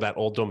search for that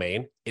old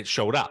domain, it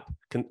showed up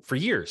for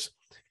years.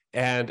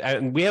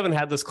 And we haven't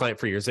had this client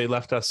for years. They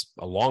left us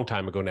a long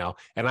time ago now.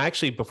 And I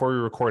actually, before we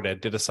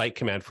recorded, did a site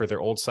command for their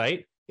old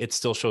site. It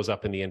still shows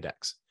up in the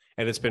index.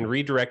 And it's been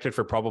redirected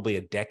for probably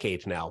a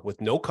decade now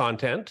with no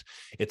content.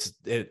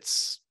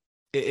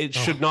 It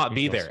should not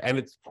be there.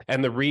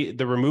 And the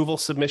removal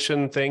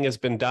submission thing has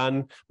been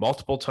done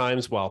multiple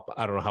times. Well,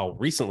 I don't know how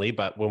recently,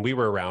 but when we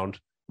were around,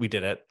 we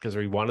did it because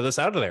we wanted this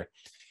out of there.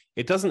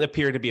 It doesn't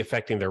appear to be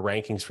affecting their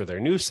rankings for their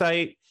new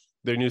site.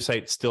 Their new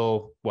site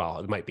still, well,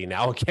 it might be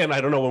now again.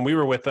 I don't know. When we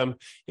were with them,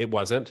 it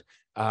wasn't.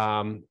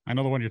 I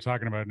know the one you're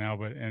talking about now,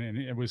 but and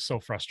it was so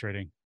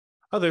frustrating.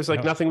 Oh, there's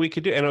nothing we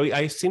could do. And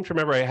I seem to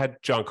remember I had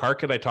John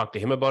Carkett. I talked to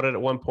him about it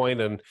at one point,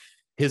 and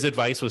his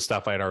advice was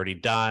stuff I'd already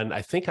done.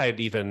 I think I had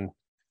even,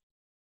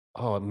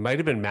 it might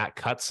have been Matt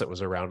Cutts that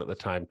was around at the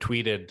time,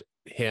 tweeted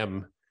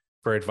him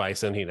for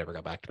advice, and he never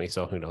got back to me.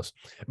 So who knows?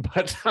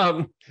 But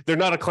they're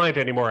not a client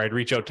anymore. I'd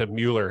reach out to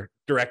Mueller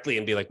directly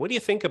and be like, what do you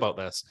think about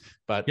this?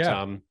 But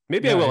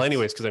maybe I will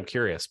anyways, because I'm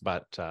curious.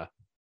 But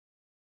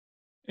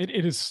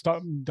it is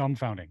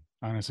dumbfounding.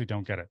 I honestly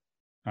don't get it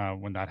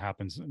when that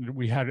happens.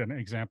 We had an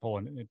example,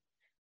 and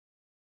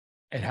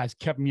it has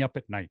kept me up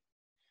at night.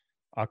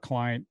 A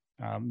client,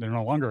 they're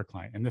no longer a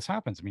client, and this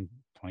happens. I mean,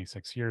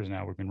 26 years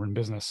now we've been in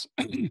business,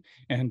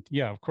 and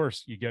yeah, of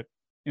course you get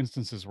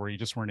instances where you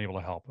just weren't able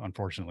to help.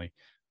 Unfortunately,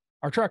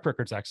 our track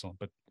record's excellent,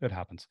 but it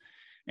happens.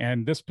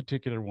 And this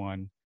particular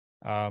one,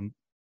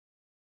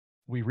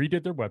 we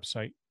redid their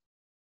website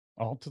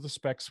all to the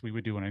specs we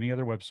would do on any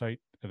other website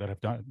that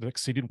have done that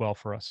exceeded well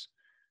for us.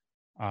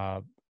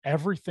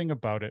 Everything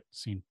about it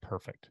seemed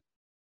perfect.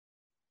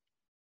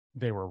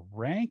 They were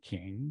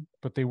ranking,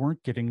 but they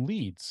weren't getting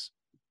leads.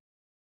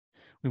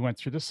 We went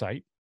through the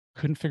site,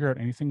 couldn't figure out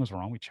anything was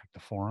wrong. We checked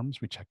the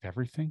forums, we checked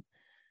everything.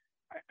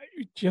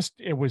 I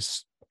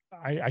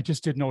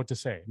just didn't know what to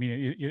say. I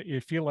mean,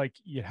 you feel like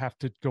you have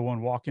to go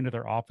and walk into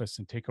their office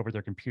and take over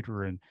their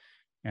computer and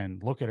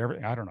look at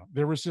everything. I don't know.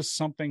 There was just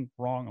something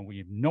wrong, and we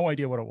had no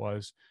idea what it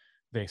was.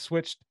 They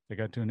switched, they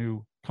got to a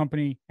new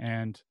company,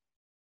 and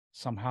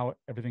somehow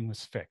everything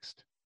was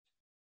fixed.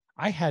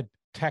 I had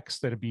techs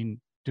that have been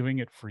doing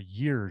it for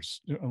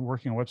years,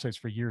 working on websites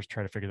for years,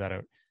 try to figure that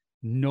out.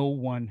 No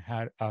one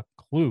had a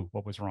clue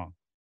what was wrong.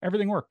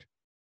 Everything worked.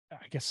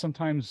 I guess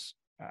sometimes,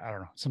 I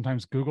don't know,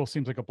 sometimes Google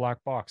seems like a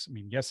black box. I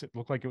mean, yes, it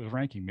looked like it was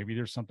ranking. Maybe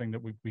there's something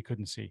that we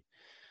couldn't see.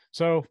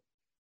 So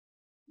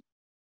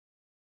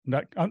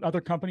that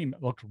other company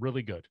looked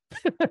really good.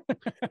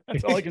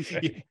 That's all I can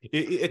say.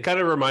 It kind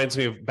of reminds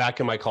me of back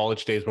in my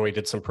college days when we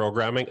did some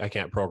programming. I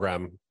can't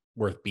program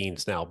worth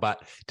beans now,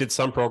 but did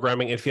some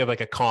programming. If you have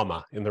like a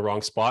comma in the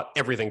wrong spot,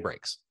 everything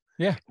breaks.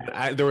 Yeah.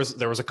 There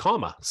was a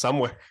comma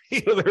somewhere.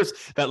 There's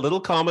that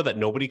little comma that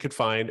nobody could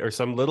find, or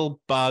some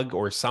little bug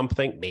or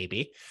something,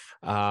 maybe.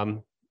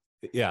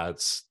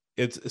 It's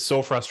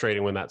so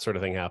frustrating when that sort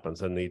of thing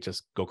happens and they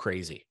just go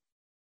crazy.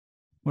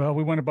 Well,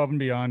 we went above and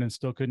beyond and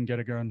still couldn't get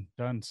it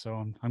done.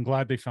 So I'm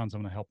glad they found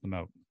someone to help them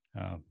out.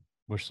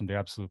 Wish them the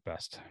absolute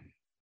best.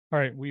 All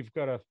right, we've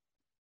got a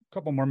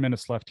couple more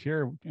minutes left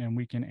here, and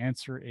we can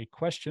answer a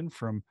question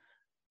from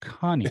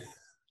Connie.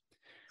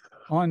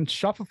 On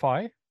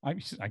Shopify, I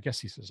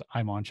guess he says,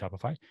 I'm on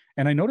Shopify.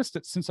 And I noticed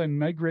that since I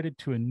migrated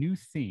to a new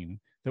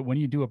theme, that when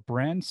you do a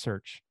brand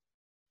search,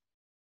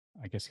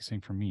 I guess he's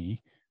saying for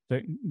me,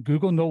 that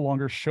Google no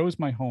longer shows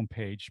my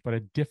homepage, but a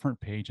different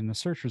page in the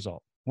search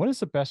result. What is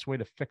the best way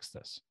to fix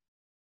this?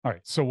 All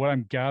right. So what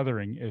I'm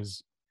gathering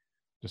is,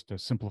 just to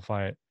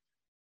simplify it,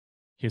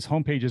 his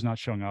homepage is not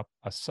showing up.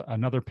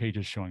 Another page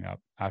is showing up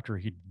after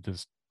he did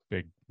this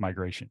big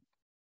migration.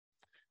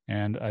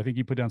 And I think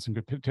you put down some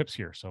good tips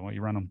here. So why don't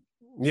you run them?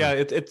 Yeah,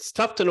 it's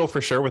tough to know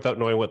for sure without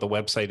knowing what the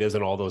website is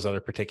and all those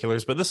other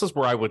particulars. But this is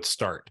where I would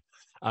start.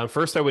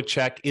 First, I would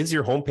check, is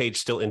your homepage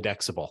still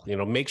indexable?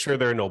 Make sure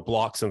there are no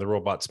blocks in the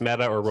robots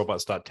meta or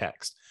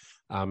robots.txt.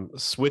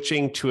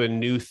 Switching to a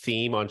new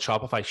theme on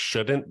Shopify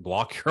shouldn't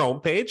block your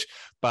homepage.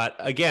 But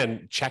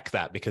again, check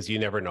that, because you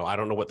never know. I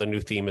don't know what the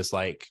new theme is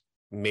like.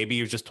 Maybe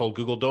you've just told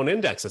Google don't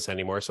index this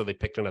anymore, so they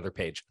picked another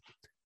page.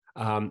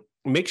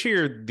 Make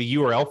sure the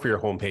URL for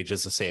your homepage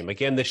is the same.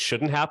 Again, this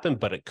shouldn't happen,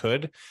 but it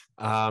could.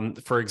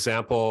 For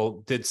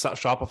example, did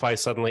Shopify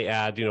suddenly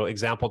add,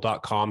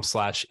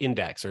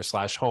 example.com/index or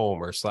 /home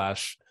or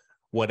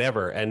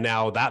 /whatever, and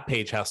now that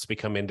page has to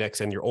become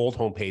indexed and your old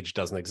homepage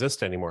doesn't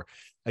exist anymore?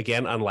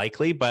 Again,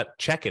 unlikely, but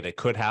check it. It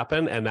could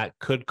happen, and that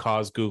could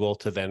cause Google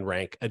to then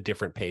rank a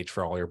different page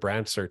for all your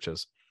brand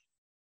searches.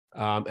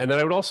 And then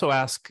I would also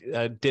ask,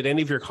 did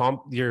any of your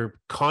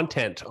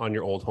content on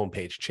your old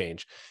homepage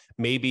change?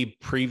 Maybe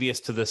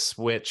previous to the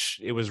switch,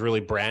 it was really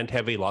brand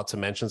heavy, lots of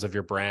mentions of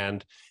your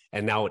brand,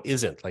 and now it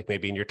isn't. Like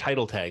maybe in your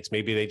title tags,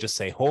 maybe they just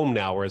say home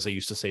now, whereas they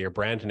used to say your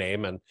brand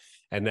name, and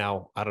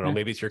now, I don't know,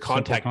 maybe it's your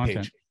contact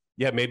page.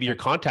 Yeah, maybe your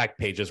contact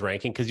page is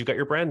ranking because you've got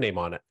your brand name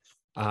on it.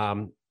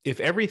 If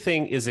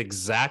everything is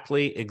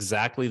exactly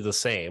the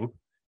same,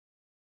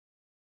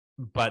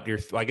 but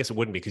I guess it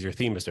wouldn't be because your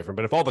theme is different,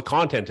 but if all the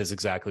content is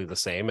exactly the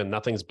same and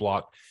nothing's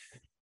blocked,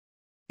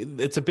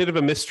 it's a bit of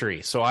a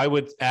mystery. So I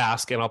would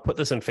ask, and I'll put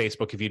this in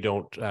Facebook if you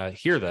don't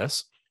hear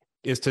this,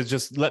 is to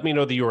just let me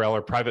know the URL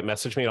or private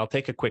message me, and I'll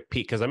take a quick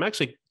peek, because I'm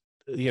actually,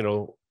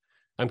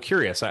 I'm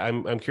curious.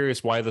 I'm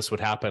curious why this would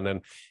happen.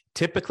 And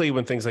typically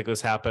when things like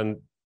this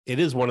happen, it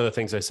is one of the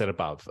things I said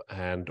above,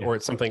 or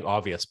it's something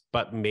obvious,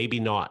 but maybe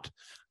not.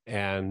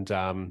 And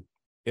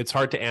it's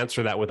hard to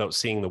answer that without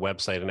seeing the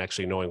website and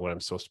actually knowing what I'm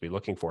supposed to be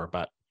looking for.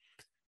 But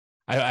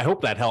I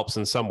hope that helps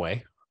in some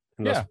way.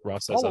 Yeah,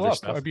 Ross says other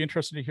stuff. I'd be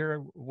interested to hear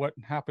what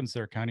happens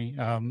there, Connie.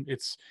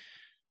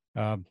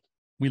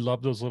 We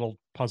love those little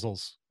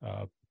puzzles.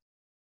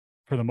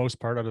 For the most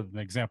part, other than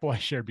the example I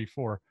shared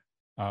before,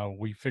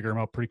 we figure them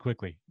out pretty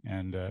quickly,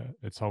 and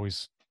it's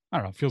always, I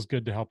don't know, it feels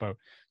good to help out.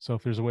 So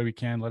if there's a way we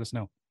can, let us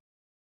know.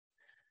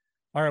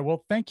 All right,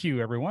 well, thank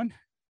you, everyone.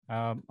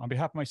 On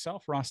behalf of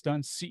myself, Ross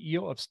Dunn,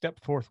 CEO of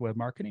Stepforth Web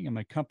Marketing, and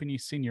my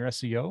company's senior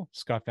SEO,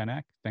 Scott Van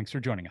Ack, thanks for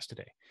joining us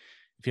today.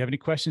 If you have any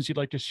questions you'd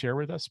like to share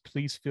with us,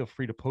 please feel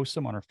free to post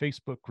them on our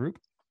Facebook group,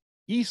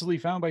 easily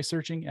found by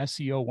searching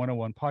SEO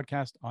 101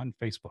 Podcast on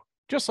Facebook,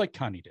 just like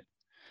Connie did.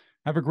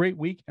 Have a great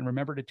week, and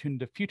remember to tune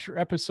into future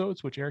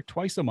episodes, which air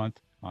twice a month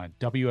on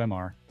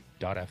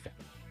WMR.fm.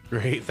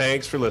 Great.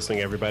 Thanks for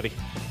listening, everybody.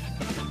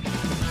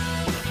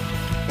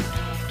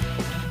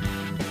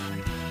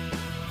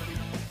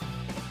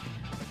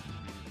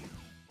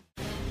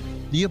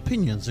 The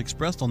opinions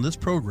expressed on this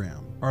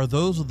program are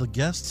those of the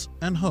guests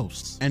and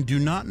hosts and do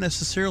not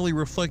necessarily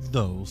reflect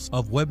those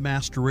of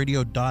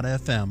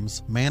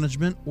WebmasterRadio.fm's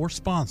management or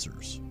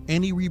sponsors.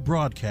 Any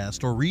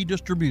rebroadcast or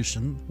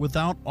redistribution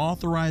without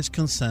authorized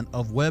consent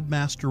of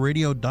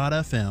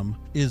WebmasterRadio.fm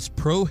is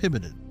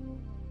prohibited.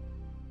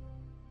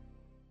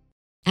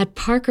 At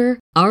Parker,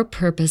 our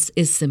purpose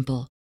is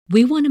simple.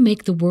 We want to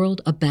make the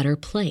world a better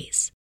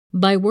place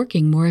by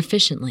working more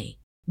efficiently,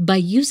 by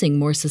using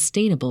more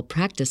sustainable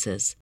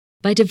practices,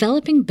 by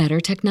developing better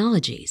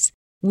technologies.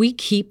 We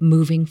keep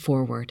moving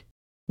forward.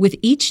 With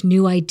each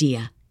new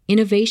idea,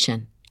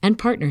 innovation, and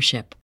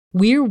partnership,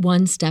 we're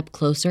one step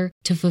closer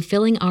to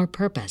fulfilling our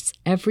purpose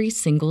every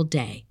single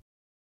day.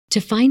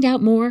 To find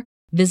out more,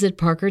 visit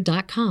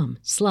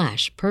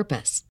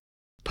parker.com/purpose.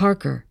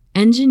 Parker,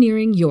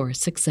 engineering your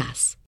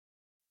success.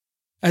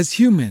 As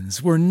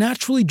humans, we're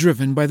naturally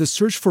driven by the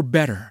search for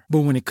better.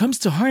 But when it comes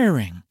to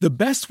hiring, the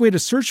best way to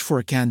search for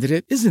a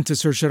candidate isn't to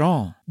search at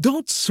all.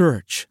 Don't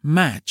search,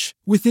 match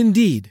with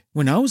Indeed.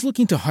 When I was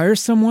looking to hire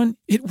someone,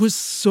 it was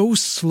so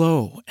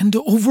slow and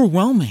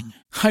overwhelming.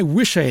 I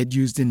wish I had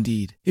used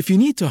Indeed. If you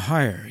need to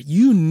hire,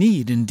 you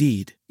need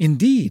Indeed.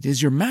 Indeed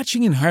is your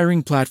matching and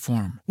hiring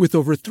platform with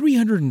over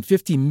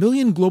 350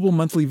 million global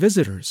monthly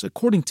visitors,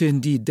 according to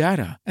Indeed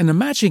data, and a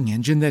matching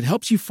engine that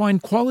helps you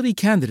find quality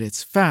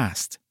candidates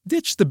fast.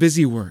 Ditch the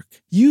busy work.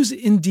 Use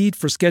Indeed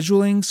for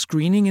scheduling,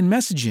 screening, and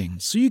messaging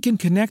so you can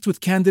connect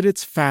with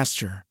candidates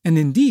faster. And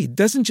Indeed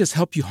doesn't just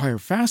help you hire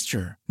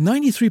faster.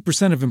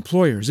 93% of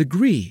employers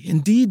agree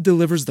Indeed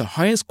delivers the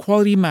highest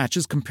quality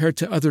matches compared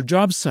to other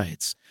job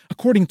sites,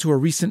 according to a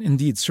recent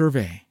Indeed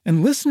survey.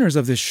 And listeners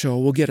of this show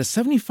will get a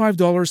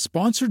 $75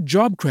 sponsored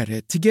job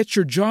credit to get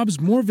your jobs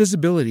more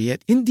visibility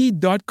at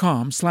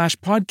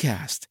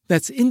Indeed.com/podcast.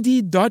 That's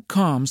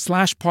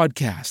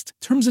Indeed.com/podcast.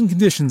 Terms and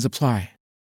conditions apply.